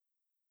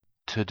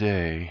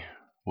Today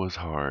was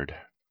hard,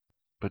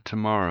 but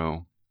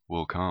tomorrow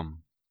will come,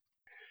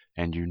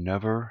 and you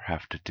never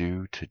have to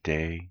do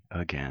today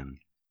again.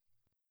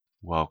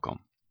 Welcome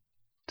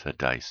to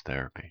Dice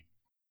Therapy.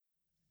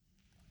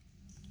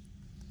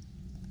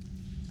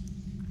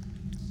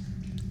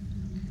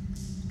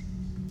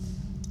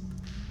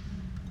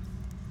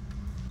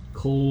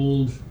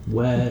 Cold,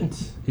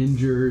 wet,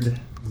 injured.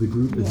 The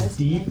group is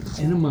deep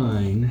in a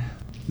mine.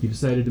 You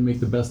decided to make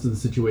the best of the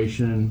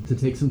situation, to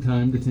take some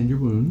time to tend your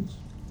wounds.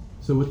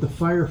 So with the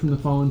fire from the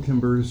fallen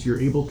timbers, you're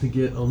able to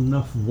get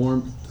enough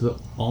warmth to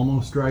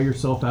almost dry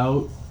yourself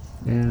out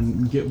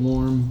and get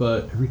warm,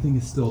 but everything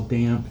is still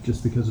damp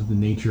just because of the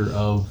nature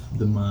of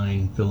the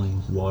mine filling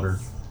with water.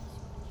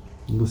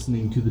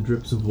 Listening to the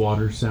drips of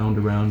water sound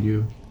around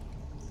you,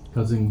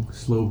 causing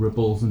slow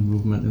ripples and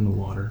movement in the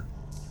water.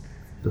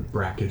 The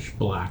brackish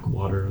black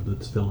water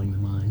that's filling the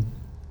mine.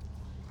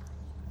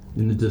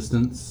 In the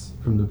distance,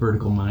 from the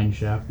vertical mine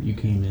shaft that you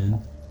came in,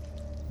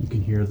 you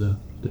can hear the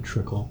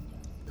trickle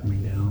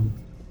coming down.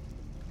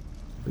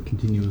 The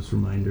continuous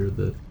reminder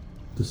that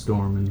the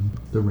storm and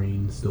the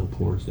rain still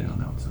pours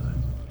down outside.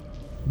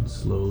 And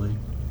slowly,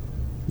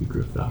 you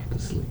drift off to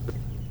sleep.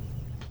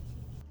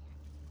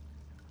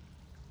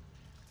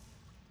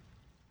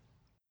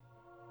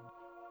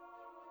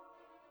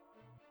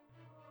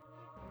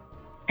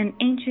 An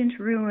ancient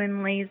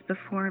ruin lays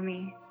before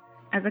me,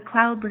 as a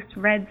cloudless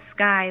red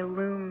sky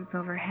looms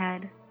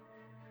overhead.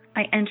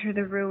 I enter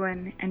the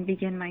ruin and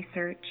begin my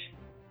search.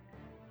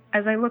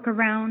 As I look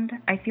around,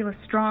 I feel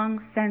a strong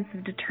sense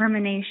of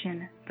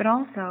determination, but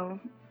also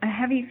a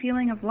heavy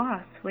feeling of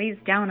loss weighs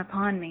down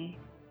upon me.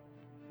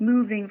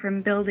 Moving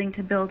from building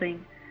to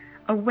building,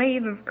 a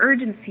wave of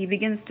urgency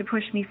begins to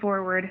push me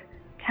forward,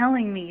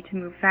 telling me to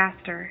move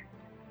faster.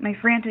 My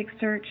frantic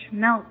search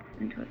melts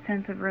into a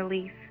sense of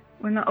relief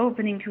when the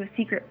opening to a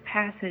secret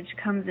passage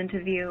comes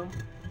into view.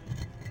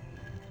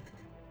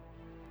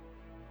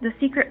 The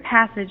secret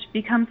passage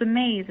becomes a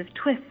maze of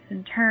twists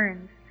and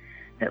turns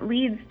that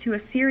leads to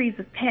a series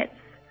of pits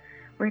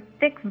where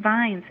thick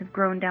vines have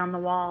grown down the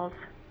walls.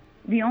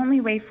 The only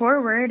way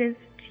forward is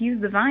to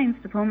use the vines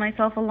to pull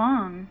myself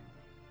along.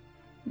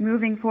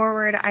 Moving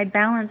forward, I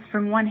balance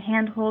from one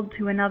handhold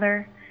to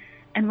another,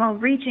 and while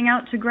reaching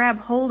out to grab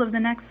hold of the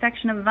next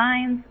section of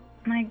vines,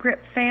 my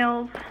grip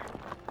fails.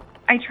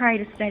 I try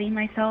to steady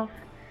myself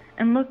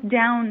and look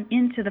down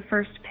into the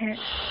first pit.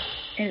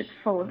 It is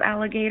full of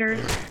alligators.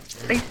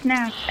 They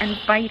snap and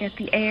bite at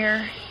the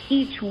air,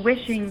 each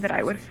wishing that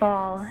I would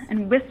fall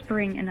and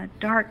whispering in a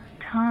dark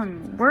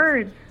tongue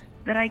words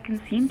that I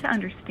can seem to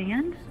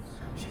understand.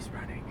 She's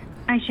running.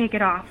 I shake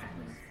it off.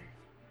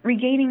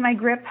 Regaining my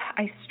grip,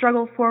 I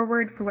struggle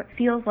forward for what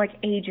feels like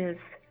ages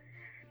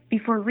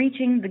before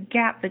reaching the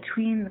gap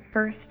between the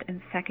first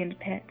and second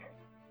pit.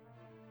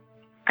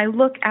 I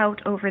look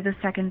out over the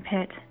second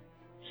pit.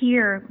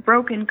 Here,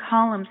 broken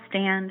columns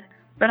stand,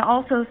 but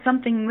also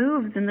something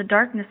moves in the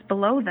darkness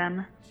below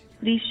them.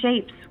 These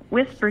shapes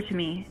whisper to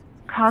me,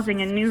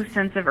 causing a new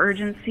sense of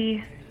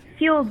urgency.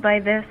 Fueled by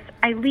this,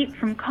 I leap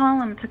from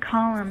column to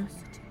column,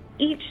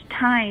 each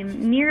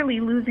time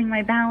nearly losing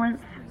my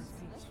balance.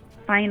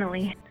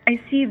 Finally, I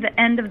see the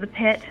end of the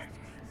pit.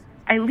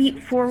 I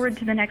leap forward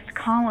to the next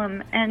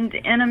column, and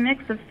in a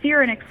mix of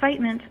fear and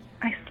excitement,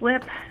 I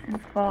slip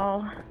and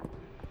fall.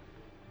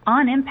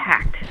 On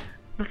impact,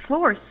 the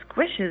floor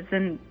squishes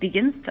and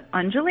begins to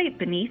undulate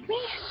beneath me.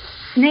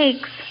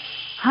 Snakes,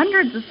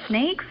 hundreds of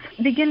snakes,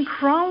 begin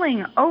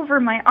crawling over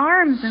my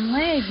arms and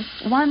legs.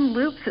 One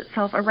loops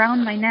itself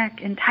around my neck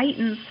and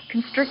tightens,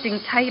 constricting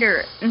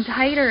tighter and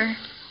tighter.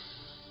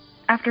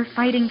 After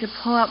fighting to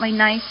pull out my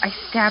knife, I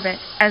stab it.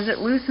 As it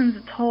loosens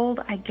its hold,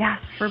 I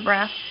gasp for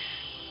breath.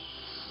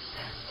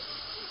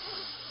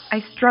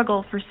 I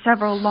struggle for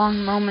several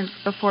long moments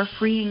before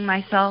freeing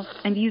myself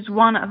and use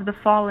one of the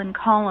fallen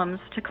columns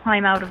to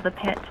climb out of the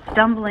pit,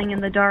 stumbling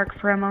in the dark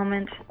for a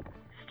moment.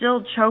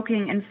 Still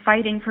choking and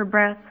fighting for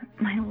breath,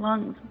 my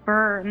lungs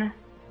burn.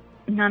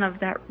 None of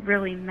that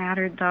really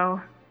mattered,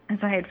 though, as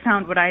I had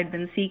found what I had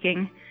been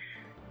seeking,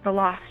 the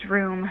lost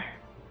room.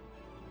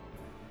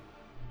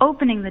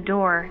 Opening the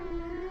door,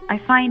 I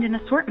find an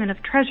assortment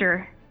of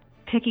treasure.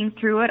 Picking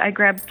through it, I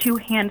grab 2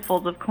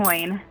 handfuls of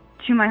coin.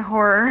 To my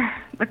horror,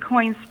 the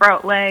coins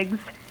sprout legs,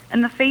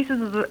 and the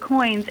faces of the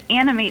coins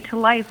animate to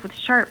life with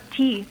sharp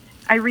teeth.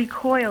 I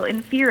recoil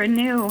in fear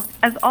anew,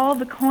 as all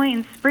the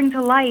coins spring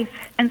to life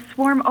and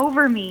swarm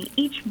over me,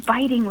 each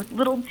biting with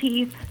little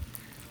teeth.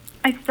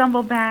 I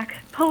stumble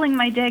back, pulling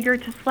my dagger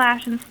to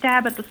slash and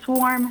stab at the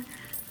swarm,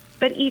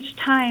 but each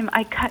time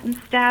I cut and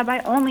stab, I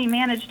only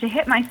manage to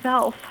hit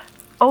myself.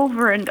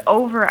 Over and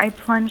over I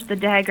plunge the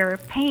dagger,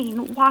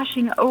 pain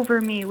washing over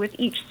me with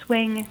each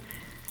swing.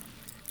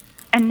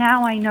 And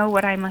now I know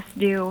what I must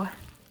do.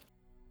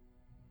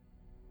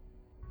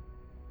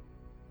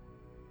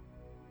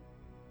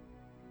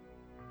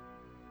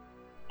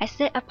 I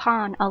sit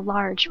upon a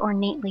large,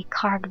 ornately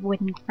carved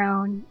wooden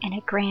throne in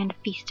a grand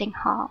feasting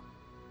hall.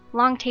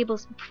 Long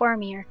tables before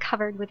me are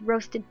covered with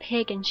roasted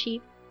pig and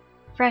sheep,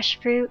 fresh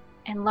fruit,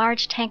 and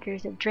large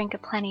tankards of drink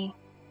aplenty.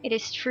 It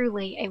is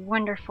truly a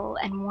wonderful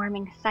and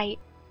warming sight.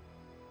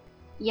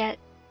 Yet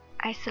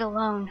I sit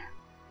alone.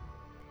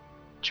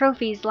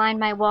 Trophies line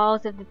my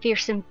walls of the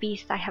fearsome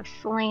beasts I have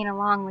slain,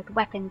 along with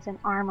weapons and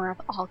armor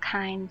of all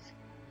kinds.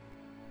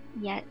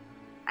 Yet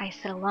I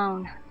sit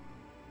alone.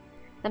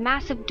 The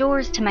massive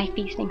doors to my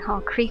feasting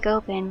hall creak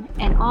open,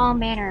 and all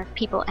manner of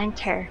people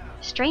enter,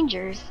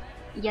 strangers,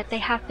 yet they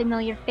have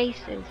familiar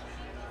faces.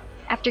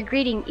 After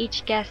greeting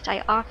each guest,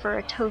 I offer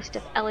a toast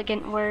of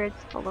elegant words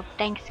full of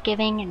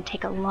thanksgiving and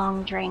take a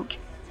long drink.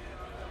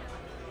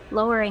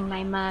 Lowering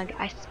my mug,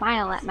 I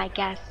smile at my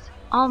guests.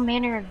 All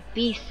manner of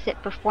beasts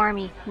sit before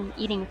me,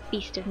 eating a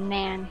feast of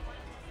man.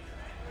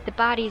 The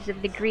bodies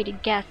of the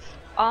greeted guests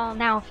all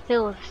now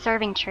fill the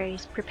serving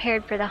trays,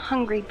 prepared for the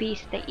hungry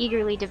beasts that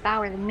eagerly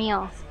devour the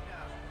meal.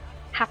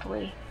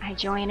 Happily, I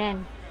join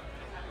in.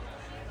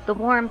 The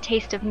warm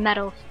taste of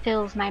metal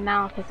fills my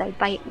mouth as I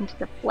bite into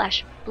the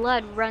flesh.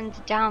 Blood runs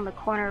down the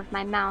corner of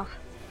my mouth.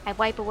 I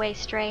wipe away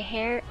stray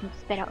hair and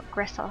spit out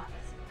gristle.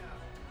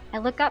 I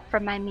look up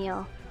from my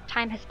meal.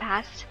 Time has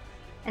passed,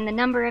 and the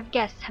number of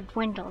guests have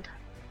dwindled.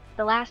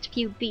 The last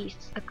few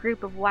beasts, a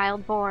group of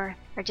wild boar,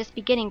 are just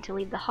beginning to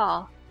leave the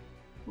hall.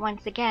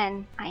 Once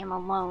again, I am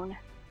alone.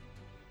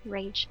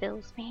 Rage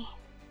fills me.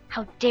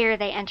 How dare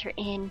they enter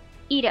in,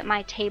 eat at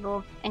my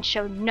table, and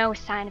show no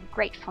sign of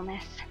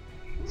gratefulness?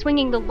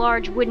 Swinging the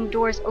large wooden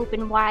doors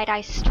open wide,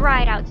 I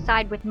stride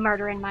outside with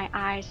murder in my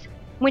eyes.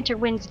 Winter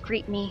winds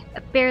greet me.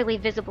 A barely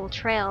visible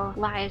trail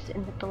lies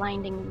in the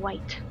blinding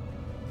white.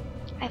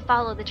 I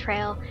follow the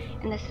trail,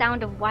 and the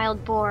sound of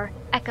wild boar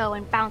echo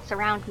and bounce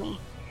around me.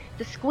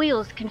 The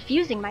squeals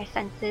confusing my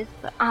senses,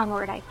 but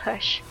onward I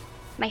push.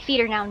 My feet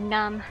are now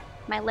numb,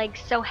 my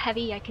legs so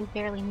heavy I can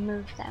barely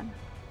move them.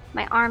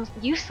 My arms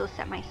useless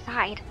at my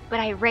side, but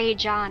I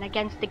rage on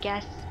against the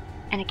guests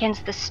and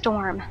against the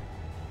storm.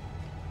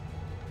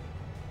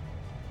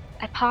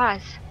 I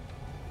pause.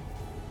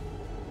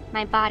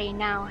 My body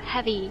now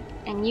heavy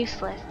and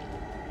useless.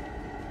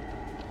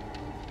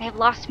 I have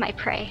lost my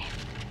prey.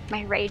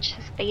 My rage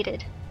has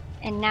faded,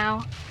 and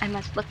now I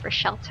must look for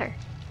shelter,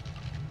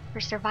 for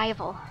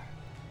survival.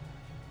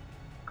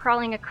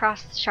 Crawling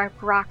across the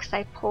sharp rocks,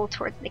 I pull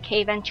towards the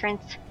cave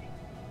entrance.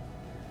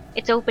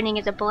 Its opening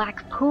is a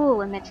black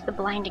pool amidst the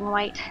blinding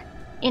white.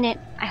 In it,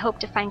 I hope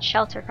to find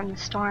shelter from the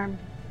storm.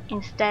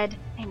 Instead,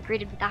 I am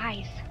greeted with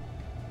eyes.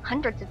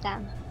 Hundreds of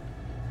them.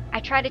 I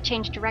try to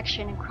change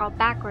direction and crawl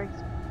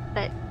backwards,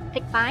 but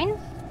thick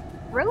vines?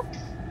 Ropes?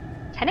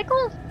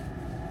 Tentacles?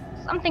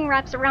 Something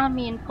wraps around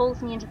me and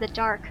pulls me into the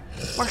dark,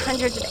 where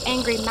hundreds of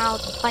angry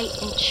mouths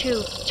bite and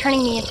chew,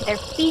 turning me into their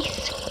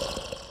feast.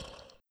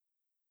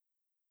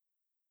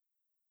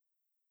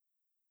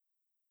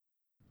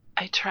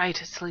 I try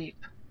to sleep,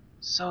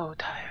 so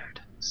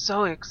tired,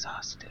 so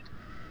exhausted,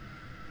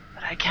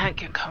 but I can't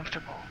get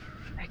comfortable.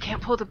 I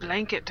can't pull the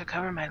blanket to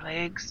cover my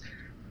legs,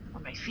 or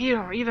my feet,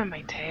 or even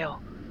my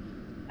tail.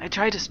 I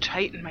try to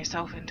tighten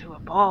myself into a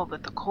ball,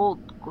 but the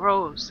cold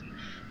grows, and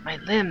my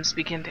limbs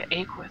begin to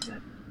ache with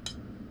it.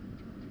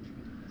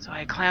 So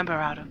I clamber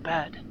out of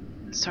bed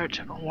in search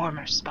of a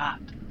warmer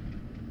spot.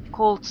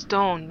 Cold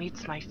stone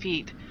meets my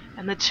feet,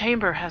 and the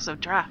chamber has a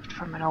draft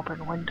from an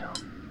open window.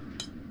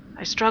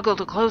 I struggle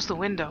to close the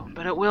window,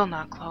 but it will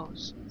not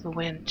close. The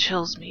wind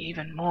chills me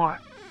even more.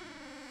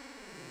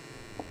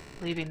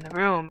 Leaving the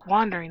room,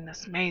 wandering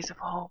this maze of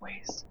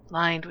hallways,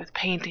 lined with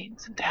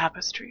paintings and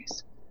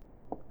tapestries,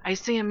 I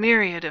see a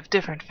myriad of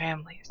different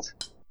families.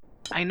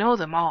 I know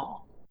them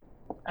all.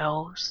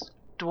 Elves,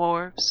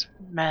 dwarves,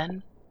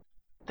 men.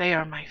 They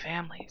are my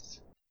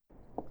families.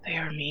 They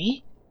are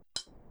me?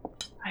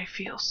 I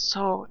feel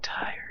so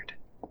tired.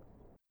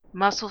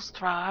 Muscles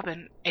throb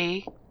and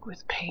ache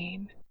with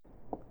pain.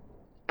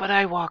 But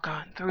I walk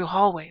on through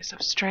hallways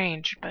of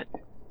strange but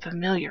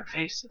familiar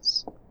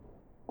faces.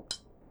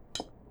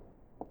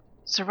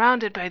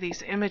 Surrounded by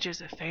these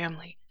images of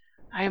family,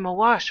 I am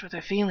awash with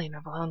a feeling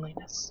of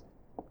loneliness.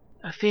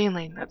 A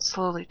feeling that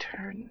slowly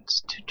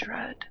turns to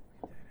dread.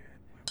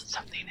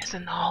 Something is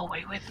in the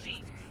hallway with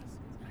me.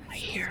 I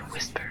hear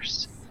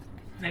whispers,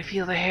 and I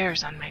feel the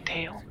hairs on my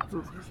tail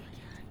move.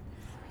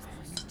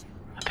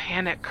 A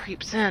panic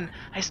creeps in.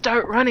 I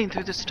start running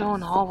through the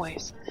stone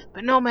hallways,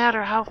 but no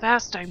matter how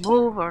fast I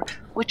move or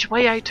which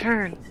way I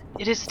turn,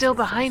 it is still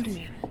behind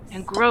me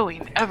and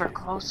growing ever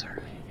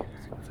closer.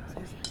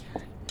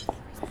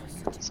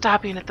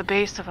 Stopping at the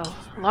base of a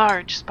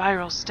large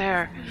spiral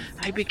stair,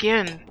 I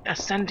begin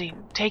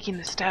ascending, taking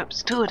the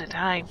steps 2 at a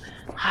time,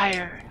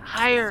 higher,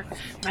 higher,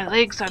 my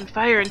legs on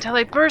fire until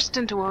I burst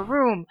into a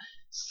room,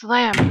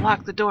 slam and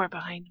lock the door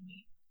behind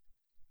me.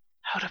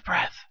 Out of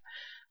breath,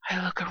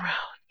 I look around.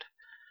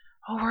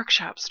 A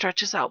workshop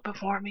stretches out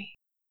before me.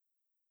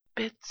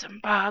 Bits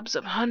and bobs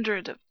of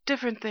hundreds of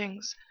different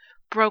things,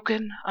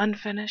 broken,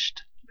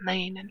 unfinished,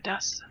 laying in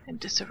dust and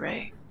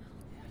disarray.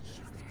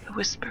 The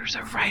whispers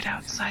are right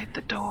outside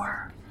the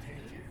door.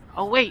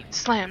 A weight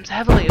slams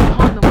heavily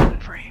upon the wooden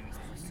frame.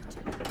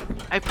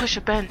 I push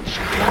a bench in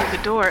front of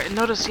the door and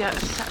notice yet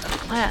a set of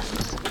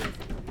plans.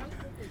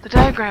 The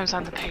diagrams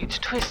on the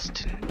page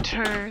twist and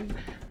turn,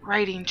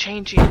 writing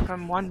changing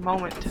from one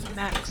moment to the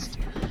next.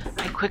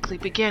 I quickly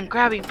begin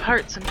grabbing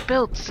parts and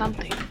build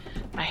something,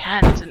 my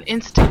hands and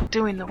instinct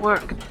doing the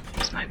work,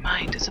 as my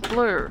mind is a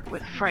blur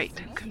with fright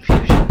and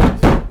confusion.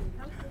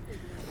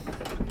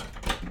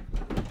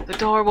 The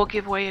door will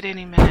give way at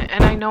any minute,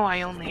 and I know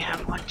I only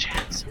have one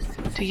chance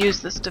to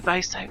use this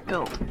device I've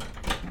built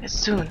as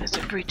soon as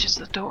it breaches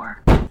the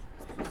door.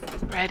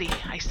 Ready,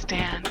 I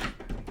stand,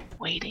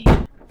 waiting.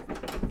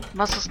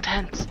 Muscles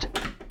tensed,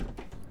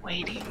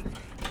 waiting.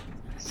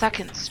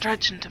 Seconds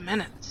stretch into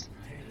minutes,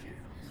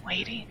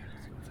 waiting.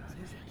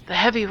 The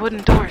heavy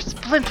wooden door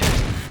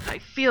splinters. I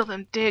feel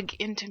them dig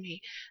into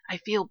me. I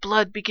feel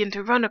blood begin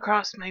to run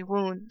across my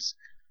wounds.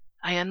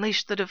 I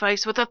unleash the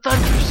device with a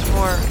thunderous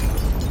roar.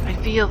 I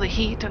feel the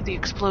heat of the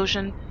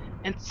explosion,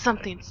 and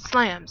something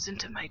slams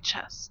into my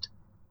chest.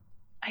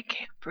 I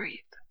can't breathe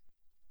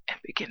and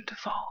begin to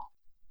fall.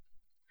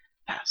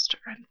 Faster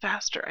and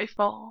faster I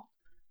fall,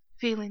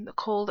 feeling the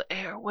cold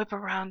air whip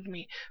around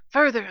me,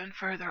 further and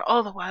further,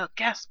 all the while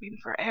gasping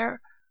for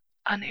air,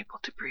 unable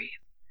to breathe.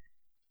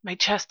 My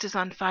chest is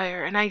on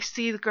fire, and I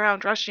see the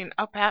ground rushing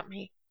up at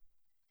me.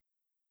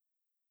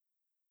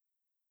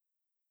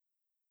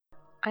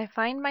 I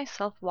find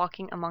myself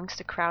walking amongst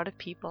a crowd of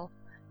people.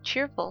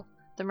 Cheerful,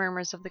 the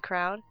murmurs of the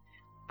crowd.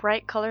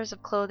 Bright colors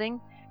of clothing,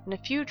 and a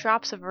few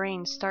drops of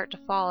rain start to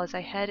fall as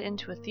I head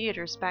into a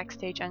theater's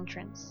backstage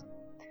entrance.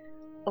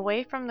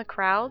 Away from the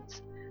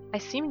crowds, I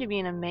seem to be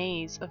in a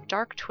maze of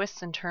dark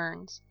twists and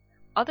turns.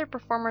 Other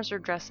performers are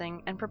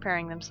dressing and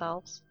preparing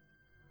themselves.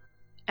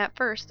 At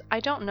first,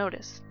 I don't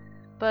notice,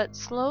 but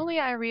slowly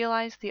I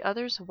realize the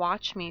others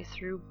watch me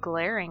through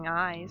glaring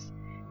eyes,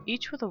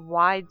 each with a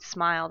wide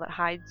smile that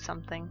hides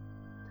something.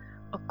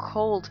 A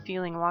cold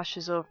feeling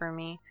washes over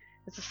me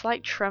as a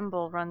slight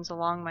tremble runs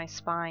along my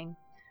spine,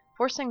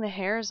 forcing the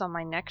hairs on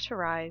my neck to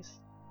rise.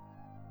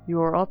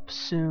 "You're up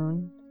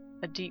soon,"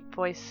 a deep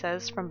voice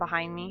says from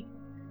behind me.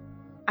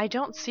 I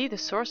don't see the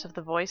source of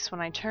the voice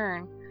when I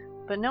turn,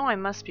 but know I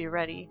must be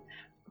ready,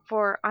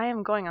 for I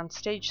am going on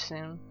stage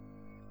soon.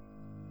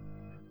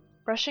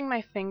 Brushing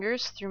my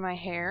fingers through my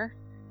hair,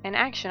 an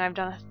action I've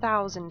done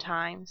 1,000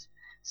 times,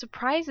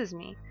 surprises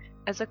me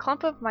as a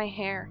clump of my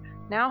hair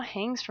now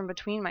hangs from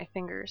between my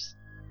fingers.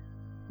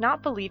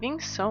 Not believing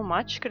so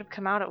much could have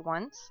come out at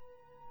once,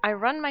 I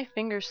run my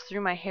fingers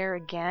through my hair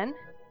again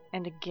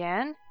and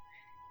again,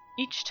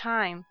 each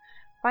time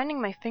finding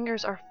my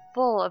fingers are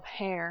full of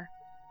hair.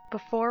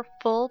 Before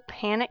full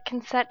panic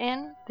can set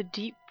in, the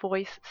deep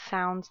voice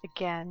sounds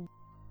again.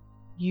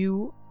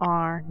 "You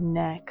are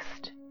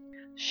next."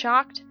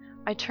 Shocked,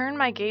 I turn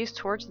my gaze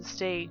towards the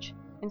stage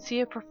and see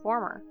a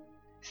performer,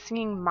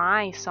 singing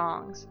my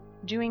songs,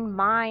 doing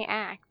my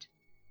act.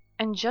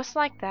 And just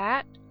like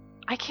that,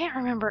 I can't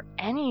remember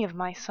any of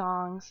my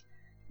songs,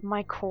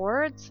 my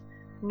chords,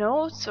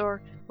 notes,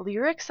 or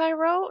lyrics I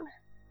wrote.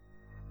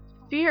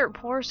 Fear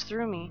pours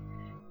through me,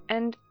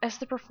 and as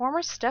the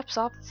performer steps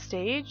off the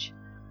stage,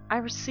 I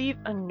receive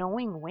a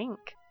knowing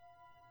wink.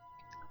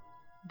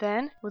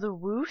 Then, with a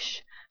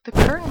whoosh, the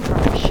curtain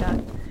drives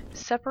shut,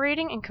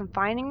 separating and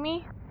confining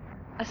me.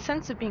 A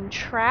sense of being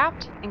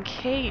trapped and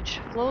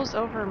caged flows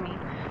over me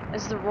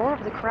as the roar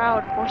of the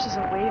crowd forces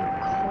a wave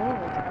of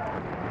cold.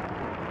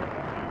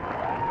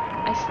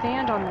 I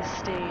stand on this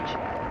stage,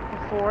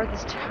 before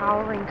this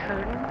towering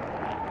curtain,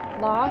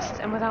 lost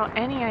and without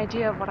any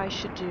idea of what I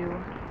should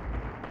do.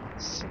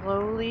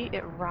 Slowly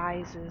it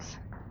rises.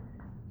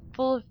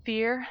 Full of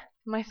fear,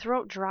 my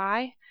throat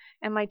dry,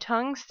 and my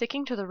tongue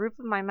sticking to the roof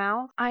of my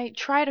mouth, I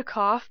try to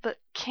cough, but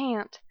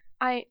can't.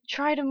 I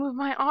try to move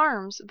my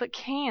arms, but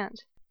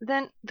can't.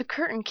 Then the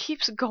curtain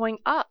keeps going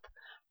up,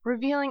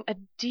 revealing a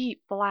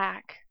deep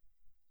black.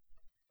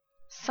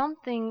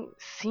 Something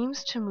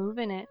seems to move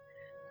in it,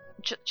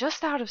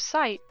 just out of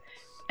sight,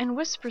 and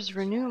whispers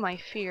renew my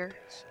fear.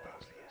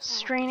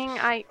 Straining,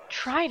 I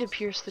try to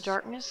pierce the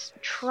darkness,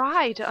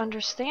 try to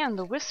understand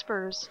the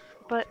whispers,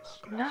 but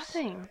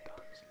nothing.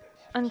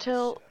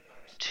 Until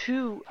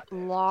 2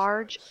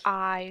 large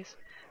eyes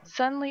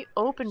suddenly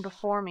open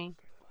before me,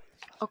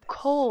 a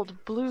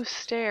cold blue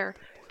stare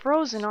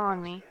frozen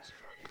on me,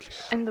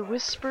 and the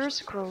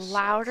whispers grow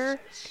louder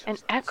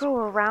and echo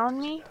around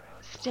me,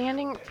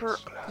 standing for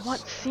what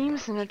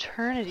seems an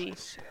eternity.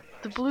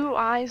 The blue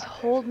eyes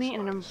hold me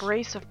in an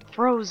embrace of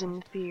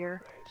frozen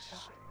fear.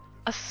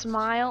 A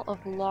smile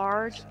of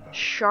large,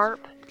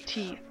 sharp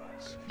teeth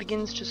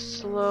begins to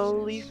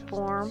slowly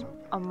form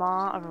a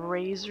maw of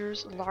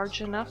razors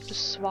large enough to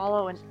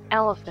swallow an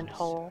elephant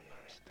whole.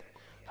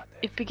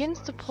 It begins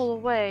to pull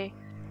away,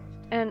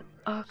 and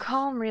a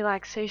calm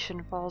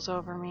relaxation falls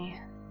over me.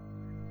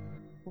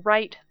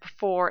 Right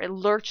before it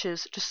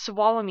lurches to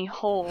swallow me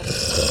whole.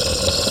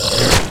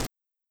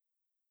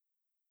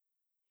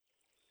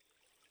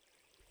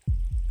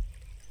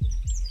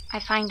 I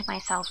find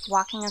myself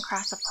walking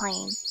across a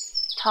plain,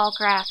 tall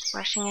grass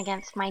brushing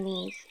against my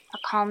knees, a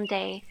calm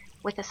day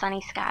with a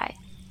sunny sky.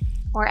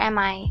 Or am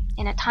I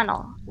in a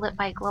tunnel lit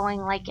by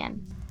glowing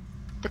lichen?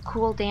 The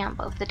cool damp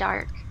of the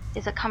dark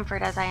is a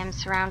comfort as I am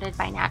surrounded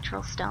by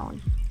natural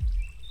stone.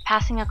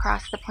 Passing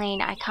across the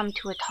plain, I come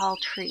to a tall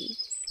tree.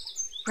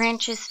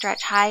 Branches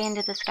stretch high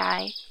into the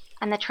sky,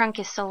 and the trunk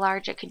is so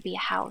large it could be a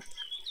house.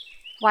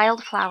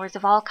 Wild flowers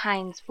of all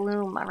kinds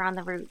bloom around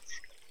the roots.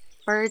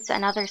 Birds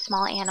and other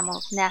small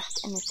animals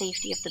nest in the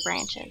safety of the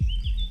branches.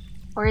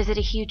 Or is it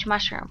a huge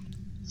mushroom,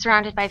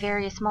 surrounded by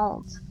various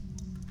molds?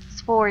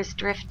 Spores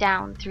drift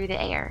down through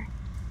the air.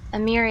 A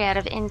myriad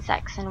of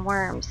insects and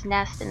worms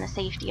nest in the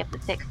safety of the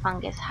thick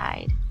fungus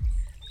hide.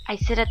 I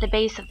sit at the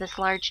base of this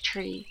large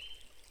tree,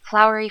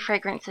 flowery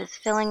fragrances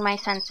filling my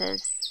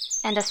senses,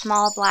 and a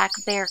small black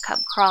bear cub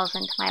crawls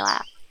into my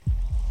lap.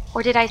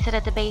 Or did I sit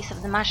at the base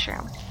of the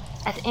mushroom,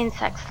 as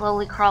insects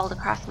slowly crawled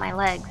across my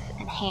legs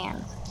and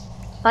hands,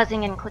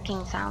 buzzing and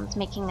clicking sounds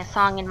making a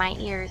song in my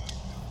ears,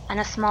 and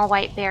a small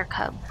white bear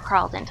cub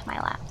crawled into my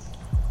laps.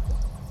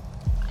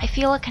 I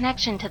feel a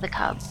connection to the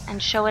cub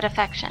and show it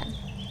affection.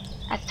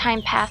 As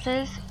time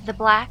passes, the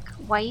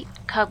black-white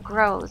cub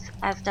grows,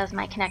 as does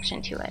my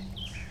connection to it.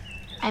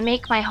 I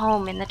make my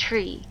home in the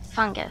tree,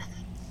 fungus,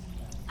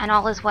 and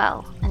all is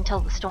well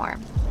until the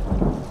storm.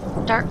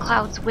 Dark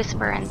clouds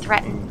whisper and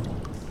threaten.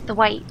 The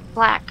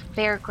white-black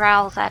bear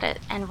growls at it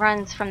and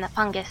runs from the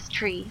fungus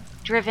tree,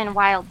 driven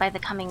wild by the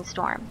coming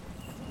storm.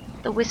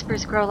 The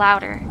whispers grow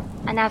louder,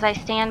 and as I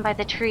stand by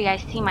the tree, I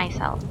see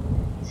myself,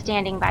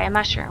 standing by a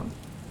mushroom.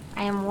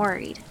 I am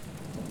worried.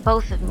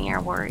 Both of me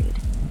are worried.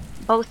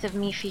 Both of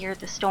me fear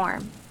the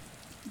storm.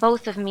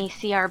 Both of me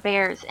see our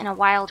bears in a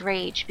wild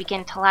rage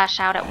begin to lash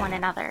out at one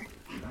another.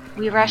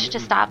 We rush to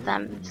stop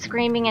them,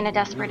 screaming in a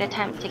desperate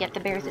attempt to get the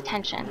bears'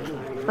 attention,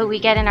 but we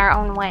get in our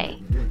own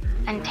way.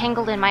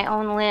 Entangled in my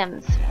own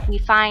limbs, we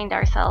find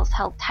ourselves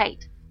held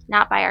tight,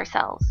 not by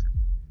ourselves.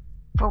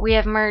 For we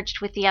have merged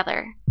with the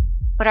other,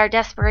 but our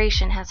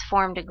desperation has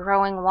formed a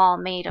growing wall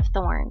made of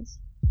thorns.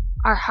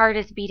 Our heart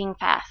is beating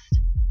fast.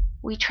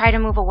 We try to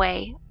move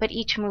away, but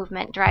each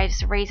movement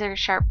drives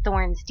razor-sharp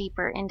thorns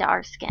deeper into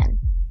our skin.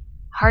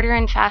 Harder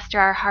and faster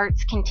our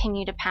hearts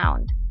continue to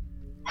pound.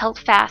 Held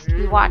fast,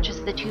 we watch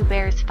as the two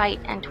bears fight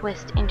and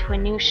twist into a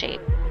new shape,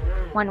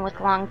 one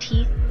with long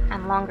teeth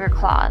and longer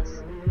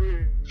claws.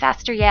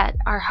 Faster yet,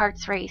 our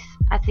hearts race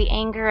as the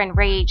anger and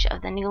rage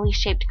of the newly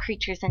shaped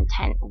creature's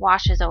intent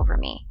washes over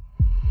me.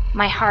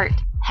 My heart,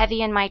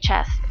 heavy in my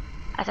chest,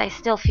 as I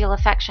still feel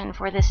affection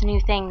for this new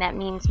thing that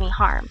means me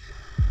harm.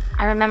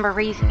 I remember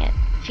raising it,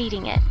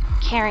 feeding it,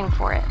 caring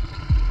for it.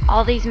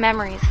 All these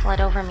memories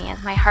flood over me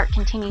as my heart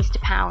continues to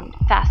pound,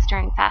 faster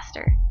and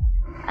faster.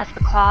 As the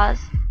claws,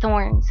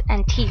 thorns,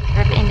 and teeth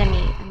rip into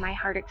me and my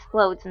heart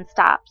explodes and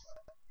stops.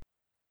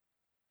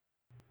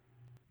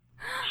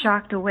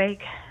 Shocked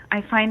awake,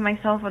 I find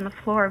myself on the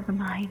floor of the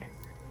mine,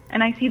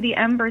 and I see the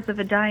embers of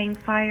a dying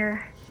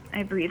fire.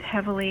 I breathe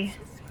heavily.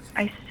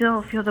 I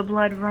still feel the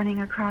blood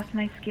running across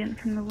my skin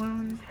from the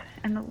wounds,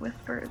 and the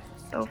whispers,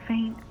 so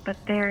faint, but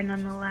there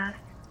nonetheless.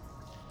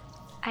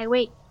 I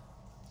wake,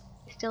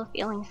 still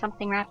feeling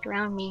something wrapped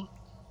around me.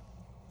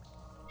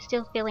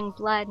 Still feeling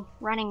blood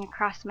running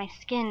across my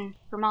skin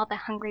from all the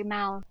hungry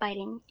mouths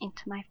biting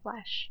into my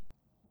flesh.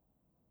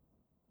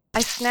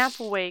 I snap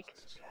awake,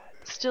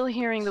 still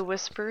hearing the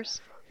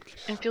whispers,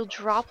 and feel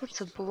droplets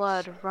of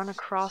blood run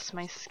across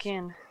my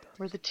skin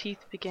where the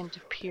teeth begin to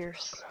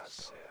pierce.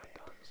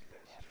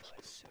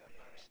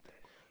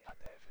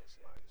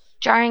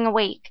 Jarring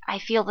awake, I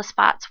feel the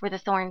spots where the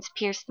thorns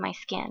pierced my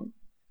skin.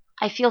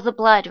 I feel the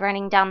blood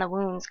running down the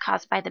wounds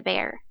caused by the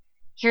bear,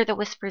 hear the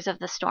whispers of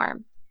the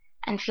storm,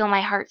 and feel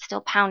my heart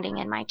still pounding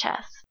in my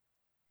chest.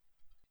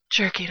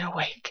 Jerking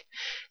awake,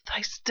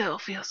 I still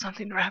feel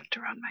something wrapped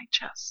around my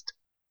chest.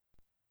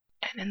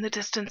 And in the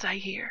distance I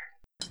hear.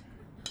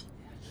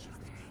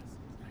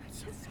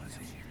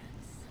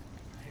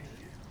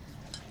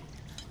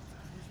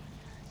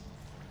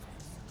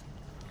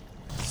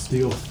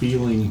 Still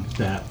feeling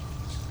that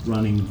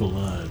running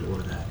blood,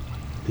 or that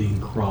thing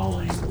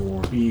crawling,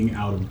 or being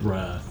out of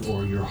breath,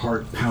 or your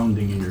heart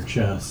pounding in your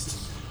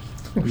chest.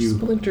 Or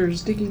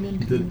splinters digging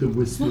into the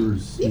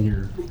whispers in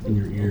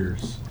your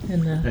ears.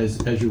 And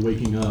as you're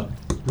waking up,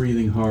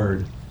 breathing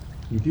hard,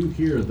 you do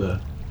hear the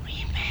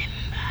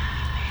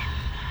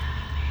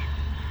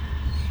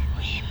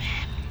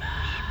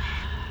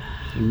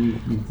and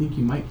you think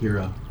you might hear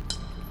a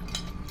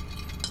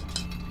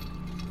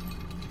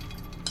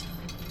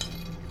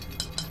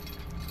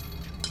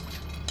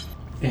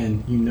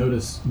and you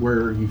notice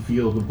where you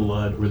feel the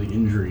blood or the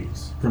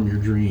injuries from your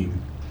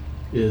dream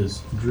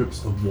is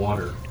drips of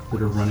water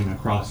that are running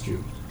across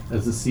you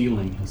as the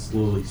ceiling has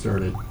slowly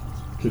started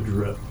to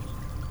drip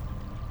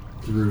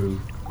through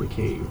the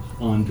cave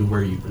onto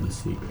where you've been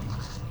sleeping.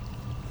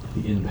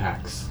 The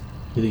impacts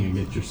hitting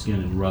against your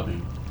skin and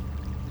rubbing,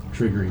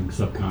 triggering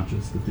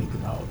subconscious to think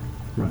about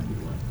running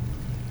away.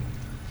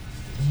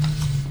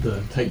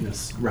 The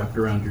tightness wrapped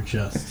around your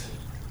chest,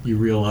 you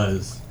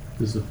realize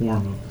is the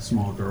form of a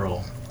small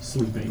girl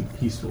sleeping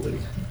peacefully.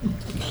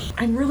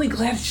 I'm really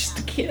glad it's just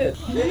a kid.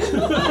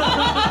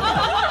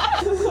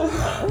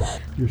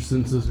 Your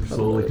senses are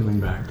slowly coming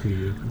back to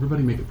you.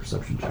 Everybody make a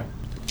perception check.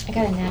 I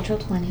got a natural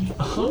 20.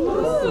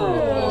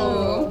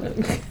 Oh.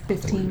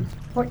 15.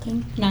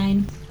 14.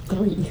 9.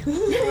 3.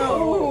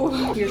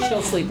 Oh, you're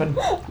still sleeping.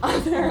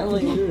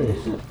 Apparently.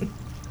 Okay.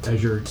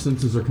 As your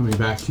senses are coming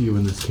back to you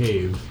in this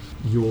cave,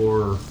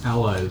 your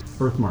allies'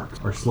 birthmarks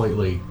are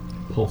slightly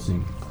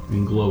pulsing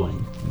and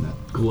glowing, and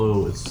that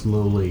glow is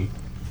slowly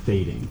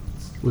fading.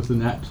 With the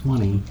nat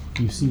 20,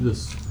 you see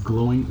this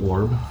glowing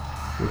orb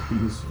with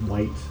these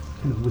white,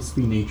 kind of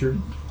wispy nature,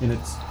 and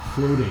it's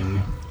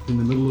floating in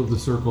the middle of the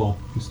circle,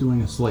 just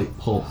doing a slight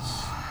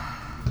pulse.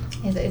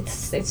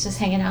 It's just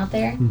hanging out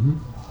there? Mm-hmm.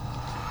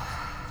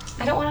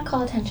 I don't want to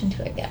call attention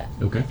to it yet.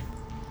 Okay.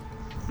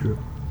 Drip,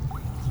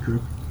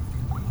 drip,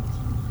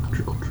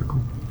 trickle,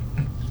 trickle.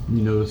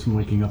 You notice from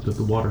waking up that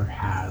the water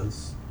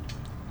has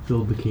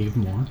filled the cave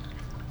more.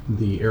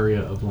 The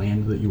area of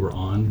land that you were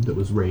on that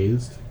was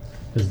raised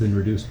has been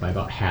reduced by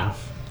about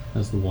half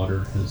as the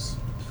water is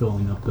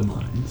filling up the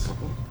mines.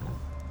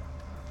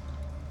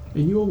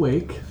 And you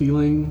awake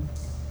feeling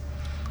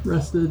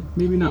rested,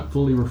 maybe not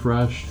fully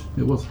refreshed.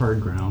 It was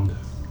hard ground,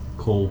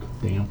 cold,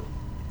 damp.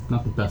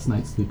 Not the best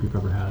night's sleep you've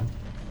ever had.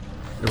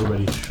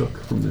 Everybody shook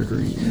from their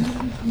dreams.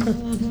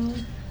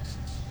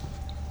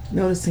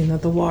 Noticing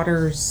that the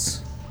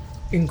water's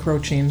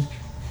encroaching,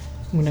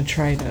 I'm gonna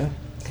try to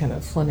kind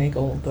of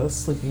finagle the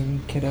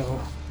sleeping kiddo.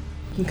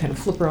 I can kind of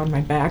flip her on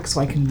my back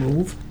so I can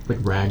move. Like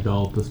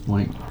ragdoll at this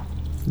point.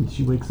 And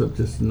she wakes up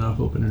just enough,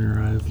 opening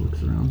her eyes,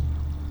 looks around.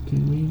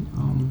 Can we,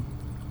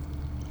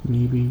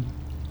 maybe,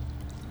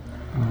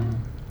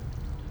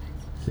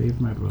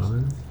 save my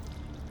brother?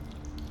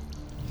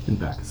 And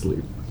back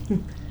asleep.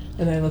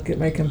 And I look at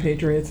my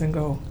compatriots and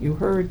go, "You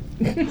heard."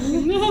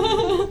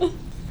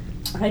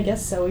 I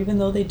guess so, even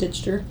though they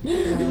ditched her.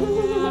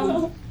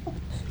 You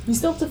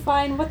still have to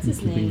find what's his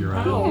Keeping name? your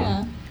eye How?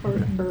 on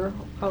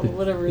Or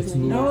whatever his It's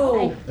name is.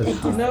 No, as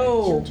high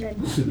no.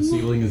 to the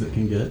ceiling as it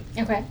can get,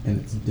 Okay, and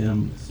it's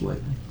dimmed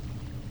slightly.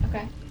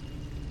 okay.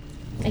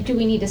 Like, do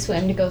we need to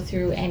swim to go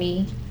through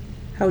any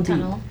How deep?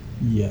 tunnel?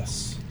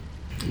 Yes.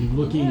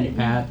 Looking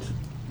at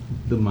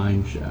the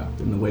mine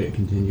shaft and the way it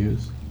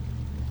continues,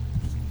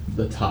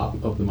 the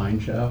top of the mine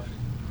shaft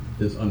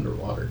is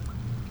underwater.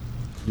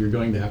 You're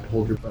going to have to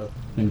hold your breath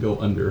and go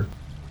under.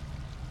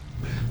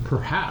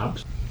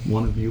 Perhaps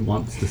one of you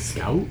wants to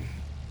scout?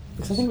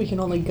 Because I think we can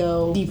only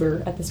go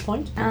deeper at this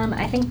point.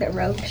 I think that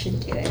Rogue should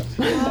do it.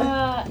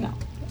 No.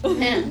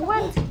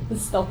 What? The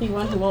stealthy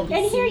one who won't be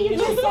And here you seen.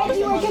 just said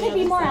you were On the going to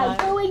be other more side.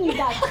 outgoing, you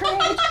got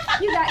courage,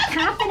 you got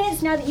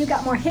confidence now that you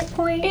got more hit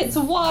points. It's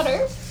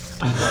water.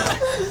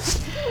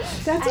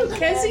 That's what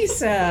Kezzy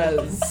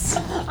says.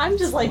 I'm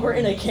just like, we're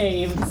in a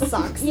cave. This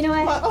sucks. You know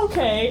what? But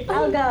okay.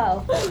 I'll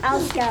go. I'll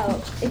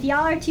scout. If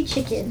y'all are too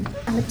chicken,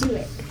 I'm gonna do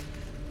it.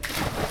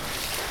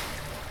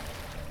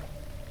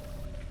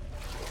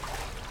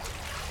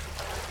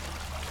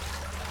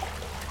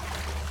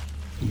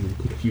 You're going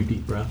to take a few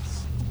deep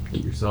breaths,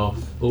 get yourself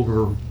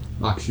over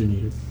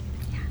oxygenated.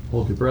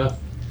 Hold your breath,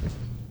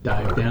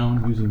 dive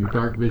down using your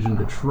dark vision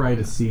to try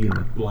to see in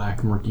the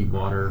black, murky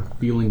water,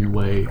 feeling your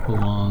way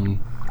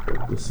along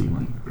the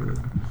ceiling.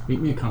 Make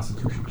me a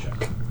constitution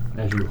check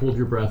as you hold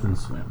your breath and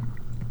swim.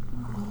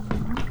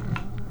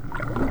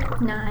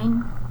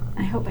 9.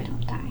 I hope I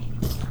don't die.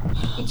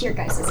 It's your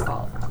guys'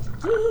 fault.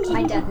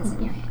 My death is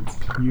in your hands.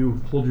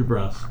 You hold your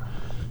breath.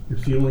 You're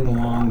feeling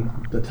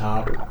along the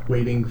top,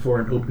 waiting for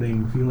an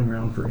opening, feeling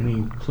around for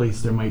any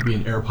place there might be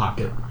an air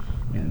pocket.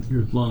 And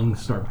your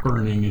lungs start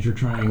burning as you're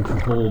trying to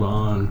hold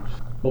on.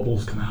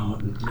 Bubbles come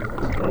out, and you're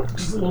like, oh,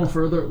 just a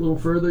little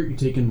further. You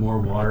take in more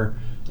water,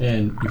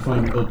 and you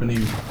find an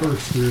opening,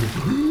 burst through,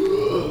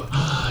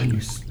 and you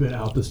spit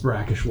out this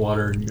brackish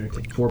water, and you're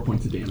gonna take 4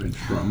 points of damage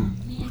from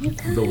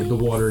the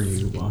water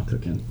you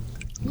took in.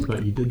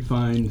 But you did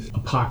find a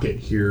pocket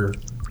here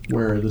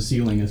where the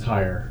ceiling is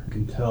higher. You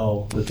can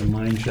tell that the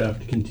mine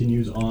shaft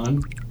continues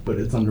on, but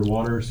it's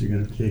underwater, so you're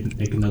gonna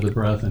take another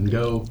breath and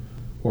go,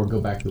 or go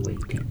back the way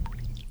you came.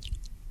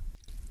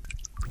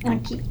 I'll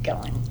keep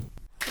going.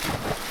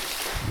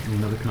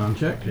 Another con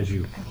check as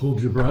you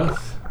hold your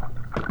breath.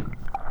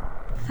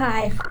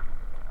 5.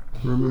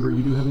 Remember,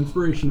 you do have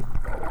inspiration.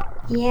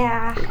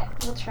 Yeah,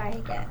 we'll try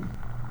again.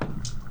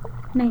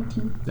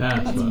 19.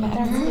 That's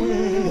better.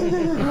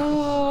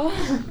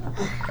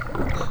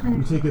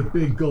 You take a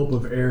big gulp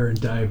of air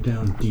and dive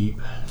down deep.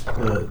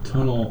 The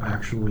tunnel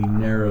actually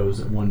narrows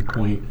at one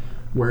point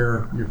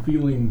where you're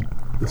feeling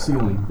the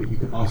ceiling, but you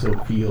can also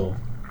feel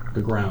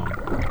the ground.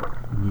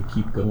 And you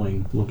keep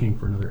going, looking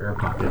for another air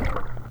pocket.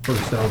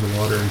 Burst out of the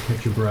water and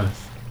catch your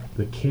breath.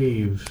 The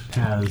cave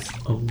has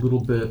a little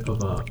bit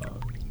of a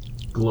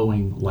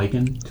glowing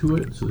lichen to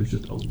it, so there's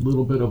just a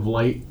little bit of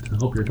light to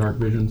help your dark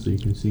vision so you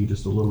can see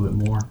just a little bit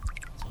more.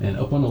 And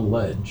up on a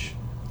ledge,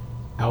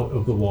 out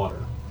of the water,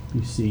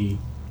 you see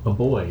a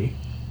boy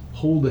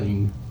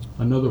holding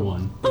another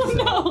one.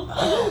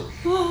 Oh,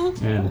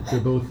 no. And they're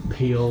both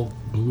pale,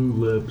 blue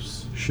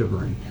lips,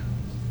 shivering.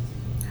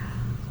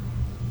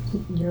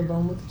 You're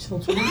alone with the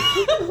children.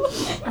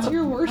 It's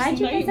your worst Why'd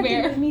you guys have to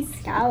nightmare. make me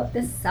scout?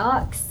 This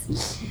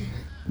sucks.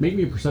 Make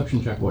me a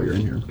perception check while you're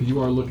in here, because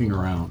you are looking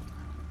around.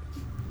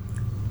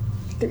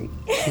 3.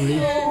 3.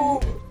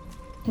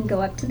 And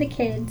go up to the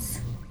kids.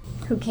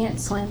 who can't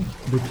swim.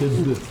 The kid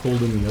that's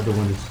holding the other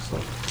one is just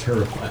like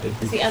terrified.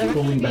 Is the other one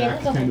pulling being back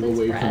able to kind of hold his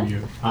away breath? from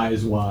you,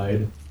 eyes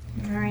wide.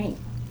 All right,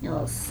 you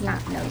little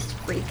snot-nosed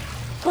freak.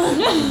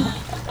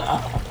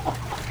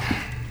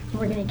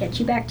 We're gonna get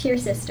you back to your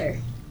sister.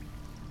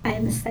 I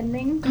am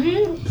ascending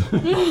to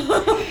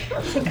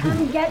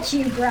come get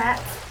you, brat.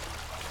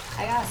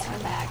 I gotta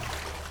swim back.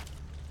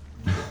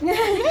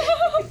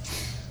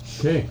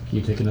 Okay, you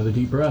take another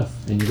deep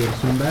breath and you go to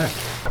swim back.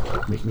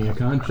 Make me a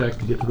con check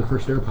to get to the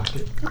first air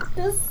pocket.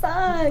 This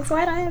sucks.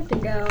 Why'd I have to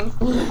go?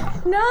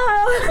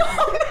 No!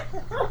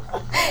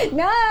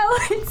 No!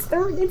 It's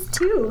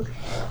 2.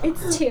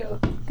 It's 2.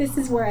 This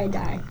is where I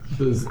die.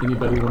 Does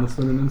anybody want to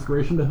spend an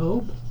inspiration to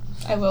help?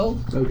 I will.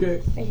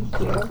 Okay. Thank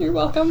you. You're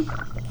welcome.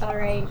 All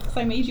right. If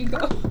I made you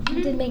go.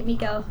 You did make me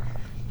go.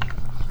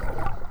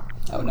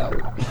 Oh no.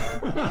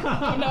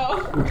 Oh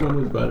no. Which one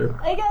was better?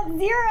 I got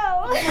 0.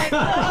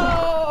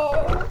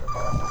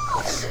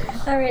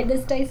 All right,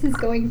 this dice is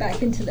going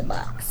back into the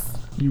box.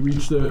 You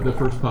reach the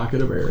first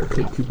pocket of air.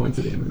 Take 2 points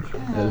of damage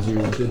as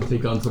you did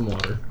take on some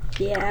water.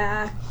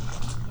 Yeah.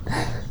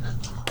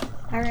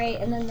 All right,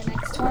 and then the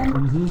next one.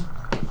 Mm-hmm.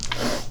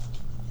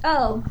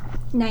 Oh,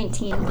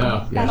 19. Oh,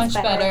 yeah. That's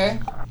Much better.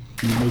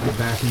 You make it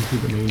back into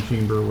the main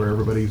chamber where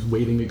everybody's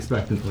waiting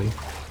expectantly.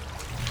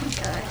 Oh,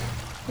 God.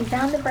 We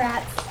found the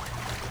brats.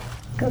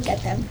 Go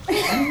get them.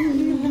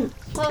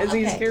 Well, As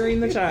he's carrying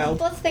the child.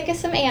 Let's think of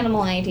some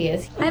animal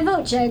ideas. I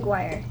vote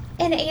jaguar.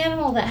 An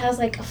animal that has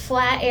like a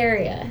flat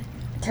area.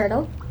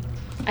 Turtle.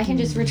 I can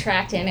just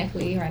retract in if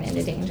we run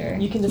into danger.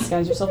 You can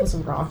disguise yourself as a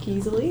rock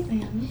easily.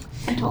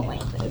 I don't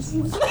like this.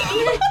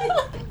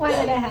 Why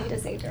did I have to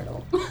say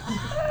turtle?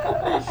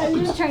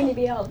 I'm just trying to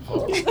be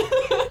helpful.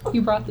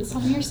 You brought this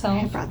on I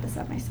yourself. brought this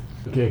up myself.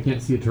 Okay, I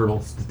can't see a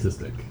turtle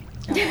statistic,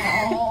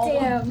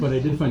 Damn. but I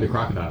did find a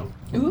crocodile.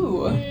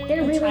 Ooh.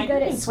 They're really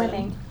good at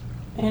swimming.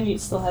 And he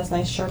still has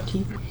nice sharp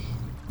teeth.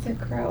 They're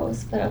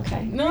gross, but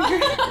okay.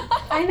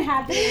 I'm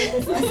happy with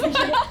this message.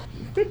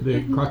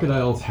 The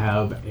crocodiles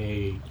have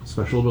a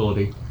special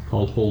ability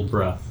called Hold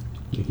Breath.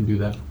 You can do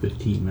that for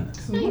 15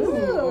 minutes.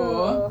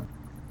 Ooh.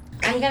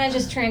 I'm gonna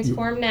just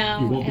transform now.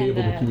 You won't be and,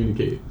 able to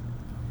communicate.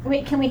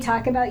 Wait, can we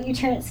talk about you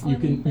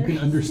transforming? You can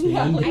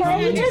understand the I can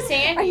comments.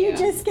 understand Are you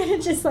just gonna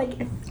just like,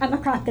 I'm a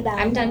crocodile?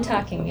 I'm done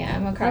talking. Yeah,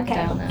 I'm a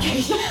crocodile now.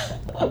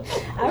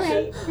 All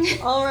right.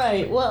 All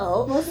right.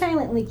 Well, We'll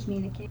silently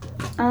communicate.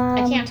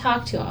 I can't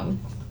talk to him.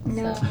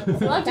 No.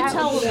 we'll have to That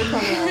tell would be them.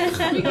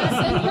 We can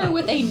send her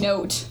with a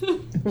note.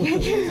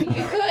 You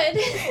could.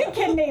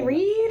 Can they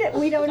read?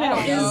 We don't know.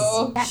 I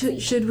don't know.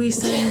 Should we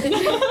send?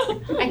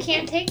 I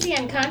can't take the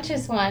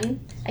unconscious one.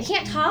 I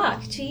can't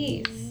talk.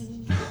 Jeez.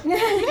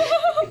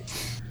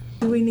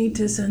 Do we need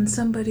to send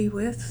somebody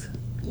with?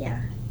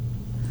 Yeah.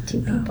 2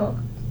 people.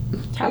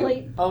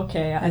 Probably.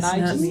 Okay, and That's I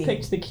not just me.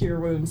 picked the cure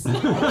wounds. Here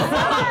we go.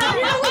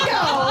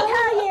 Hell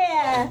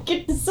yeah.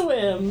 Get to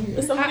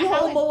swim. Somebody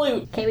hold the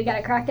loot. Okay, we got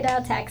a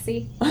crocodile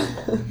taxi.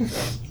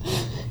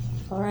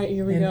 All right,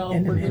 here we And- go.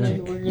 and a We're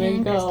magic. gonna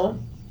And go.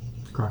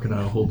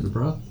 Crocodile holds her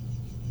breath,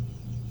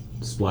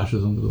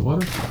 splashes under the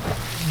water.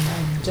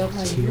 Jump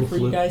right Tail here for you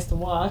flip. guys to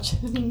watch.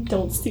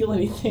 Don't steal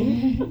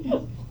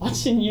anything.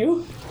 Watching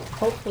you.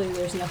 Hopefully,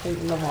 there's nothing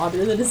in the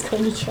water that is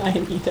going to try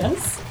and eat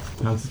us.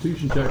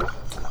 Constitution check.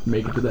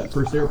 Make it to that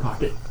first air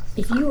pocket.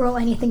 If you roll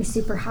anything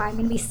super high, I'm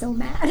gonna be so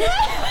mad.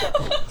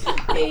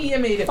 Hey, you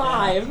made it.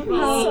 5.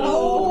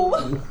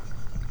 Oh.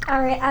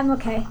 All right, I'm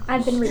okay.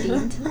 I've been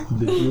redeemed.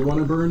 Did you want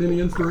to burn any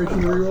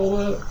inspiration to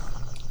reroll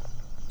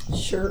that?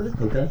 Sure.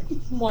 Okay.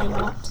 Why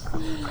not?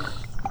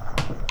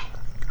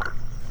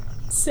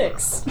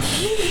 6.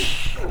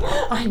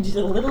 I did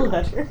a little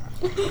better.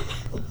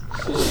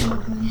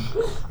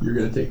 You're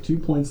going to take 2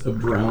 points of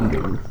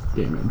drowning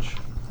damage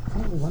Oh,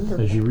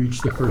 wonderful. as you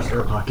reach the first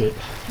air pocket.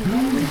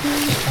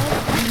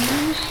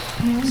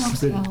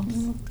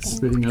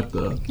 Spitting up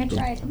the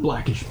tried.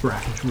 blackish,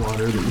 brackish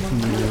water that you're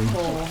swimming in.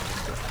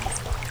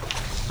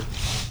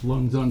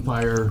 Lungs on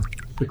fire.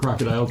 The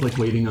crocodile's like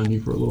waiting on you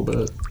for a little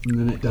bit, and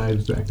then it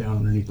dives back down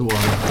underneath the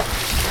water.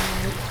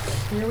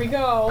 Here we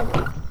go.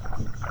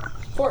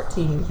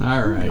 14.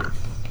 All right.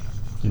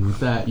 And with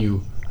that,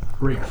 you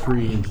break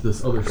free into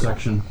this other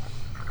section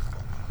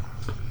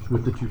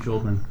with the 2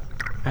 children.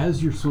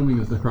 As you're swimming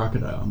as the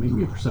crocodile, make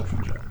me a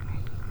perception check.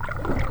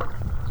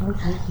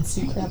 Okay, you can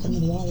see crap in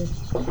the water.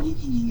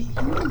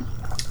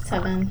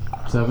 7.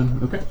 7?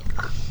 Okay.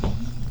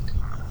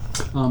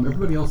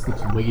 Everybody else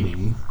that's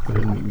waiting, go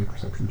ahead and make me a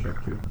perception check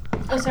too.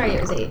 Oh, sorry,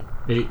 it was 8.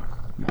 8? It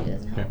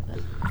doesn't Okay. help. But...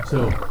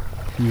 So,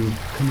 you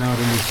come out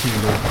in this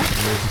chamber,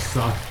 and there's a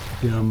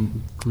soft,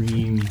 dim,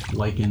 green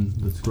lichen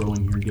that's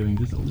growing here, giving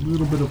just a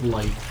little bit of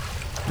light,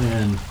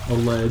 and a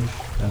ledge,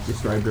 as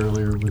described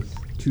earlier, with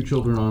 2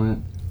 children on it,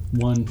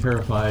 one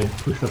terrified,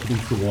 pushed up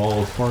against the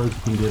wall as far as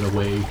you can get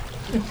away.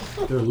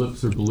 Their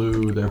lips are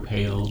blue, they're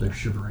pale, they're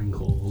shivering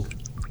cold,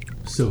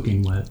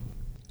 soaking wet.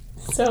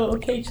 So,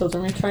 okay,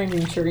 children, we're trying to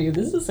assure you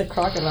this is a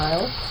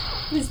crocodile.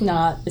 It's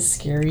not as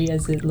scary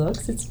as it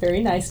looks. It's a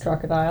very nice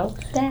crocodile.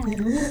 Dad.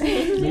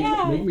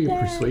 Make me a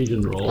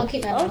persuasion roll. I'll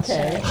keep my mouth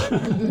Okay.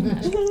 shut.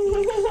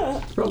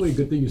 It's probably a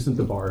good thing you sent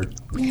the bard.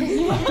 I'm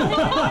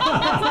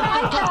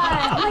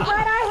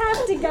glad I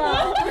have to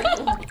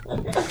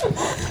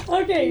go.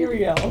 Okay, here we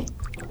go.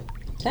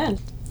 10.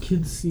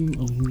 Kids seem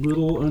a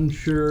little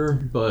unsure,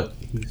 but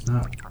he's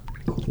not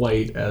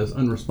quite as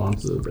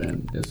unresponsive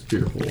and as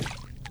fearful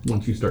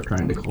once you start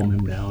trying to calm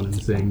him down and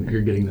saying that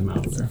you're getting them out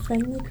of It's a there.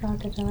 friendly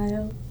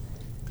crocodile.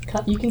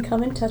 You can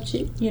come and touch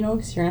it, you know,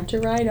 because you don't have to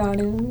ride on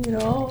him, you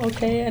know.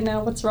 Okay, and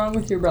now what's wrong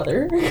with your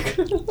brother?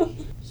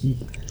 He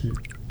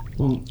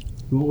won't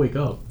wake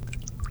up.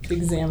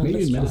 Examine Maybe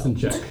this a medicine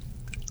child. check.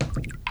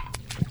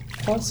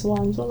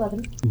 +1 to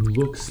 11.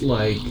 Looks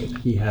like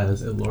he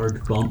has a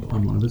large bump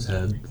on one of his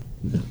heads.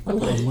 On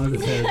one of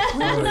his heads.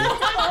 Sorry.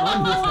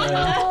 On his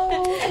head.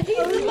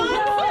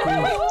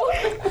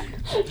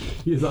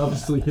 He has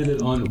obviously hit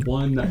it on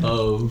one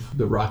of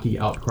the rocky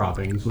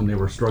outcroppings when they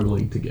were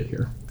struggling to get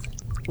here.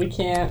 We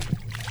can't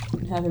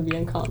have him be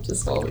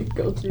unconscious while we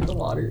go through the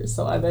water,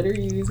 so I better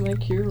use my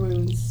Cure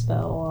Wounds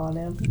spell on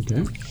him.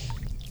 Okay.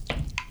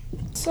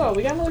 So,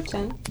 we got another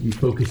 10. You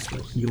focus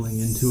the healing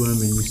into him,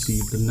 and you see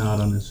the knot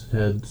on his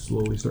head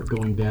slowly start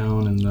going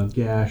down, and the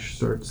gash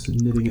starts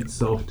knitting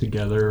itself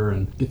together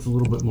and gets a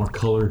little bit more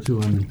color to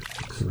him. And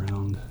looks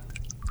around,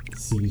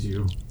 sees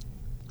you,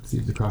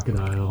 sees the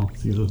crocodile,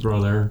 sees his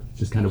brother,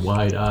 just kind of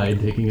wide-eyed,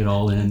 taking it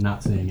all in,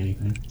 not saying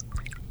anything.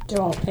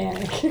 Don't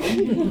panic.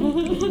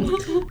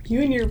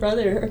 You and your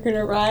brother are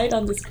gonna ride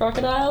on this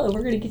crocodile, and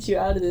we're gonna get you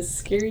out of this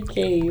scary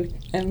cave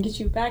and get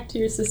you back to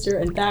your sister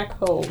and back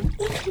home.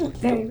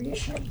 Very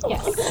reassuring.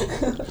 Yes.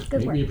 Good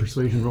Make work. me a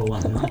persuasion roll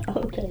on him.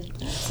 Okay.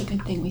 It's a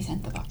good thing we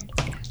sent the bard.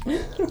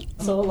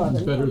 So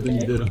 11. Better than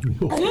you did on the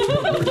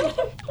older brother.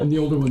 And the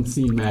older one's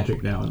seen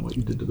magic now and what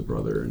you did to the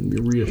brother, and it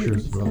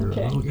reassures the brother,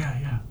 Okay. oh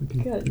yeah, we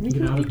can Good.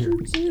 get out of here.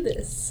 do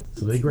this.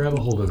 So they grab a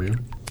hold of you,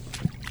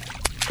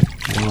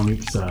 one on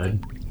each side,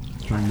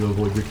 trying to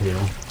avoid your tail,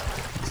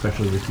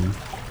 especially your teeth.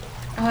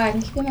 Oh, I'm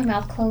keeping my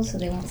mouth closed so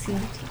they won't see the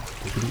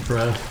teeth. Take a deep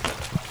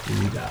breath,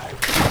 and you die.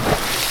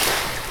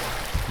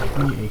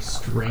 Make me a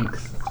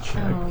strength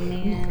check Oh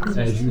man.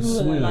 as you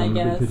swim, I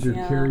guess, because you're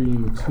yeah.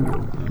 carrying two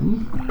of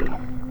them.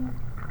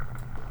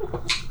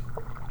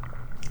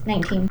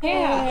 19.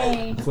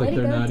 Hey. It's like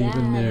they're not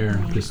even there,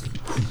 just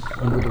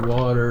under the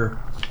water.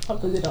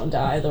 Hopefully they don't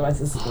die, otherwise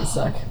this is gonna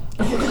suck.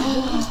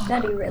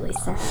 That'd be really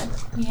sad.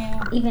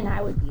 Yeah. Even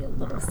I would be a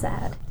little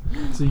sad.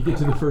 So you get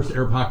to the first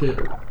air pocket,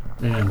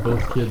 and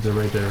both kids are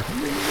right there.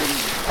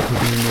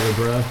 Taking another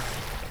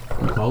breath.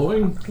 You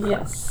following?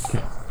 Yes.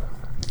 Okay.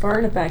 Far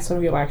enough back so I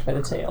don't get whacked by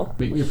the tail.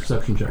 Make me a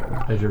perception check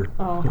as you're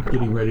Oh.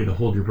 getting ready to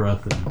hold your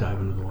breath and dive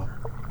into the water.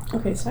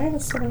 Okay, so I have a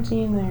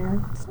 17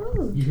 there.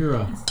 You hear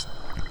a...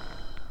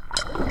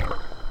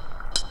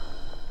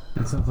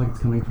 It sounds like it's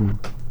coming from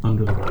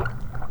under the water.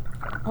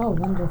 Oh,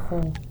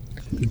 wonderful.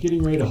 You're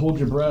getting ready to hold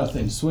your breath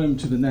and swim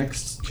to the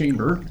next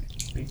chamber.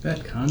 Make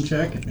that con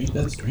check and make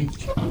that strength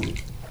check. Oh.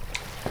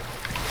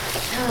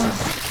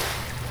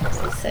 That's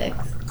a 6.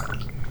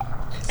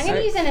 I'm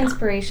gonna use an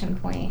inspiration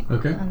point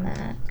Okay. on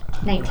that.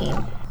 19.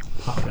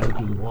 Pop out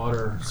through the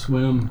water,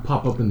 swim,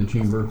 pop up in the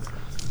chamber.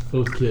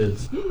 Both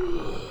kids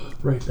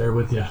right there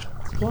with you.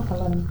 Well,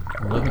 11.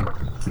 11.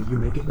 So you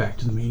make it back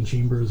to the main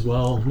chamber as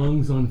well.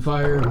 Lungs on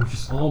fire. You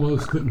just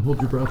almost couldn't hold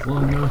your breath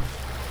long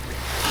enough.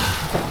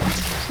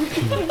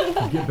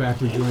 You get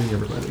back, rejoining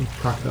everybody.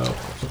 Crocodile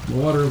pops up in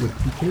the water with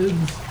two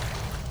kids.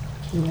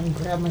 I'm gonna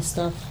grab my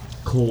stuff.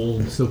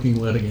 Cold, soaking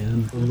wet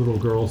again. The little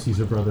girl sees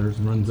her brothers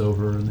and runs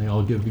over, and they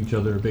all give each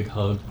other a big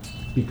hug.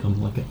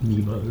 Become like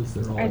amoebas.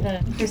 They're all. Are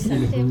the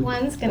perceptive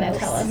ones gonna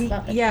tell us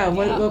about the Yeah,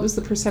 what was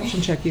the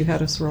perception check you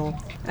had us roll?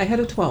 I had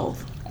a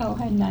 12. Oh,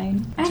 I had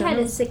 9. I had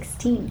a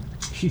 16.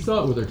 She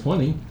saw it with her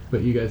 20,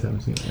 but you guys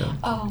haven't seen it yet.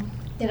 Oh.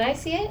 Did I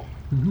see it?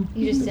 Mm-hmm.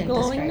 You just didn't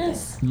describe it.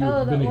 Glowingness. You've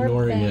Oh, the been orb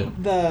ignoring thing.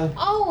 it. The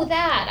Oh,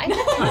 that!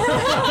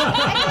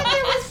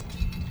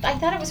 I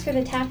thought it was for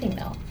the tapping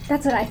though.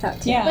 That's what I thought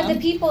too. Yeah. But the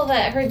people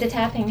that heard the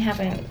tapping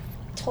haven't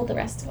told the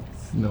rest of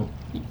us. Nope.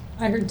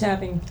 I heard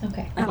tapping.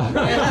 Okay.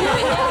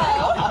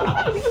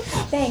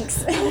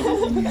 Thanks.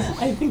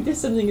 I think there's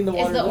something in the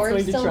water the that's orb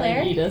going to still try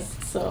there? and eat us,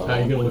 so... Are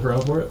you gonna look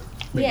around for it?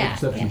 Make Yeah, a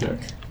perception yeah. check.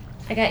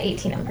 I got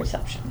 18 on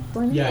perception.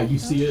 Yeah, you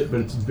see it, but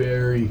it's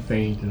very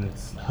faint and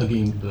it's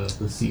hugging the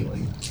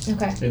ceiling.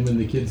 Okay. And when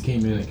the kids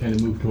came in, it kind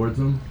of moved towards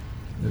them,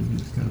 and you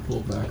just kind of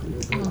pulled back a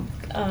little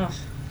bit. Ugh.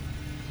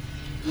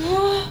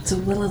 it's a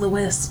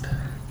will-o'-the-wisp.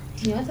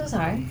 Do you know what those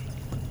are?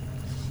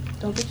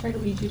 Don't they try to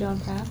lead you down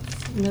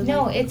paths?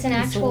 No, it's an This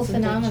actual one's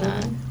in the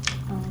phenomenon.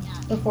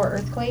 Before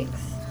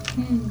earthquakes.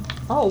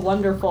 Oh,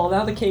 wonderful.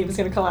 Now the cave is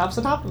going to collapse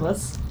on top of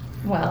us.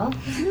 Well,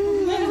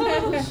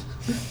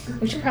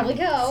 we should probably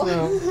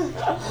go.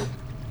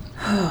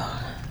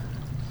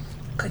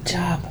 Good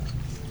job.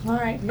 All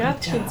right, we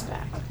got the kids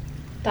back.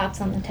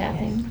 Thoughts on the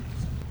tapping?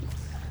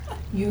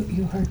 You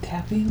heard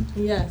tapping?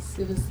 Yes,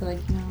 it was like,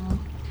 no.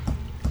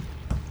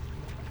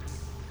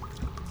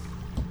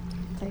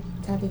 Like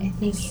tapping.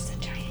 Maybe it's a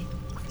giant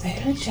I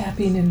heard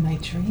chapping in my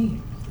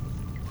dream.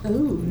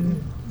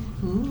 Ooh.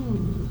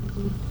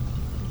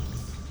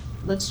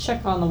 Let's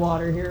check on the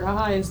water here. How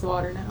high is the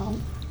water now?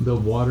 The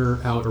water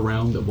out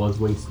around that was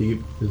waist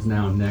deep is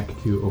now neck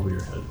to over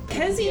your head.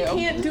 Kezzy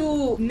can't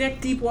do neck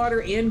deep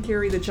water and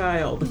carry the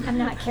child. I'm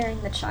not carrying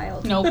the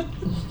child. Nope.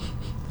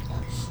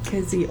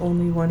 Kezzy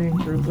only one in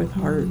group with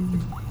heart.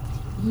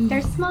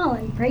 They're small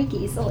and break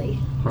easily.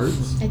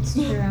 Hearts? It's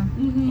true.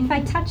 If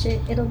I touch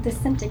it, it'll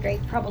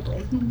disintegrate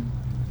probably.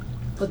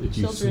 But If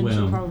you children should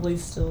swim. probably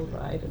still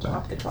ride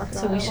atop the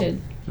crocodile. So we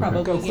should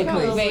probably Go get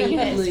quickly.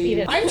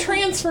 quickly. I'm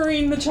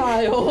transferring the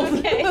child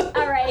Okay,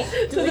 alright.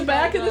 to the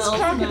back of this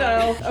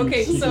crocodile.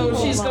 Okay, so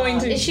she's going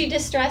to. Is she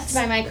distressed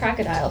by my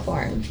crocodile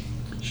form?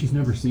 She's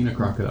never seen a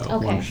crocodile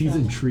Okay. form. She's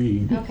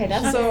intrigued. Okay,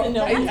 that's So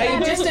No, I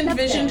just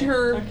envisioned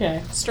her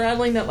Okay.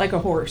 straddling it like a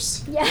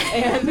horse, Yeah.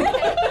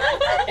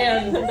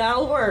 and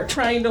That'll work.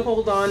 trying to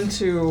hold on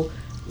to,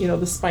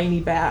 the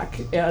spiny back,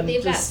 and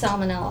They've got just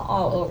salmonella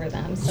all over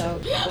them, so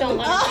don't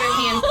let them put your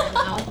hands in their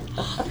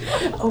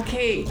mouth.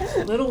 okay,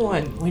 little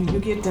one, when you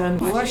get done,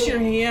 wash your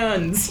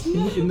hands.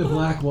 In the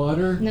black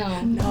water? No.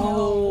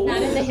 No,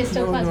 Not in the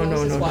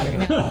histoplasmosis water,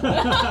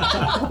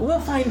 no. We'll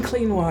find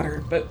clean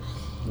water, but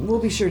we'll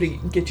be sure to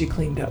get you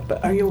cleaned up.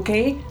 But are you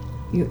okay?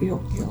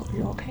 You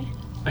okay?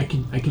 I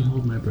can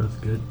hold my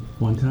breath good.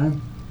 One time,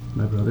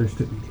 my brothers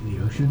took me to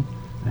the ocean,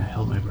 and I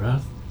held my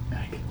breath, and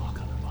I could walk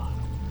on the bottom.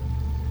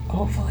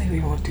 Hopefully we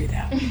won't do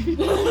that.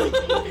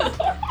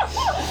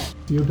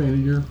 You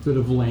abandon your bit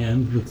of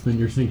land that's been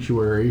your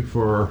sanctuary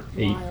for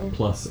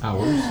 8+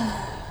 hours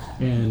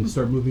and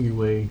start moving your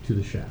way to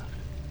the shaft.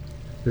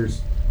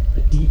 There's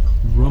a deep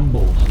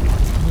rumble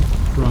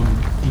from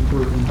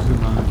deeper into the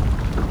mine,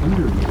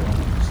 under you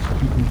almost.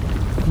 You can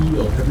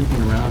feel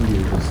everything around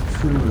you as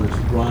tremors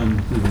run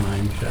through the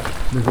mine shaft.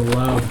 There's a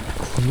loud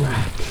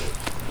crack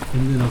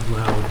and then a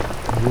loud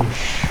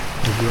whoosh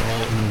as you're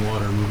all in the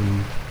water moving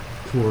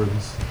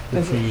towards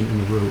the chain and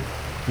the rope,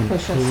 and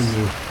it's pulling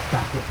you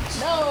backwards.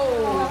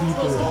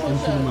 Deeper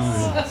into the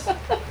mine.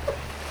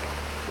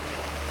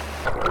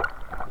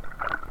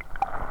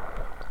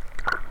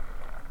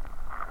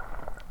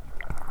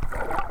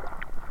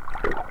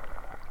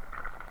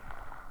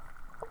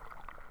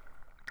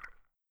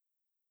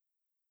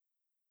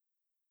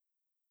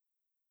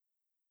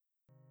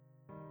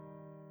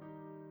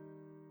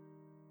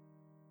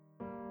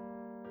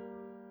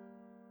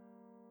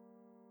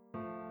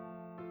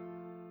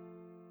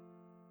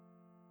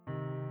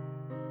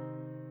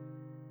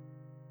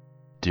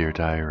 Dear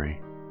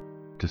Diary,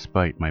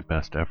 despite my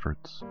best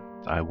efforts,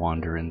 I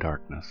wander in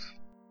darkness.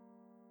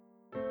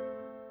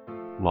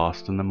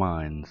 Lost in the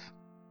mines,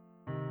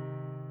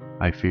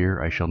 I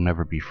fear I shall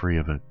never be free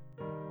of it.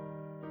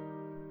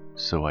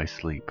 So I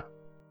sleep.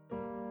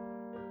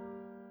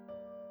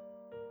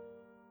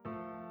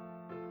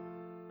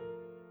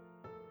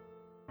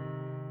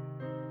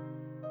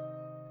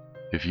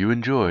 If you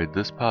enjoyed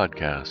this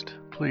podcast,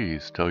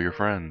 please tell your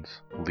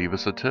friends, leave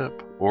us a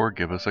tip, or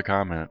give us a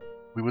comment.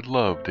 We would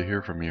love to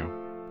hear from you.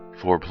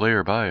 For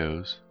player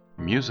bios,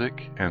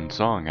 music, and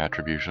song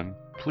attribution,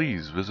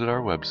 please visit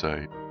our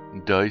website,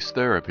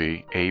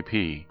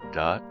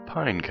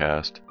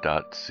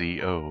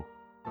 dicetherapyap.pinecast.co.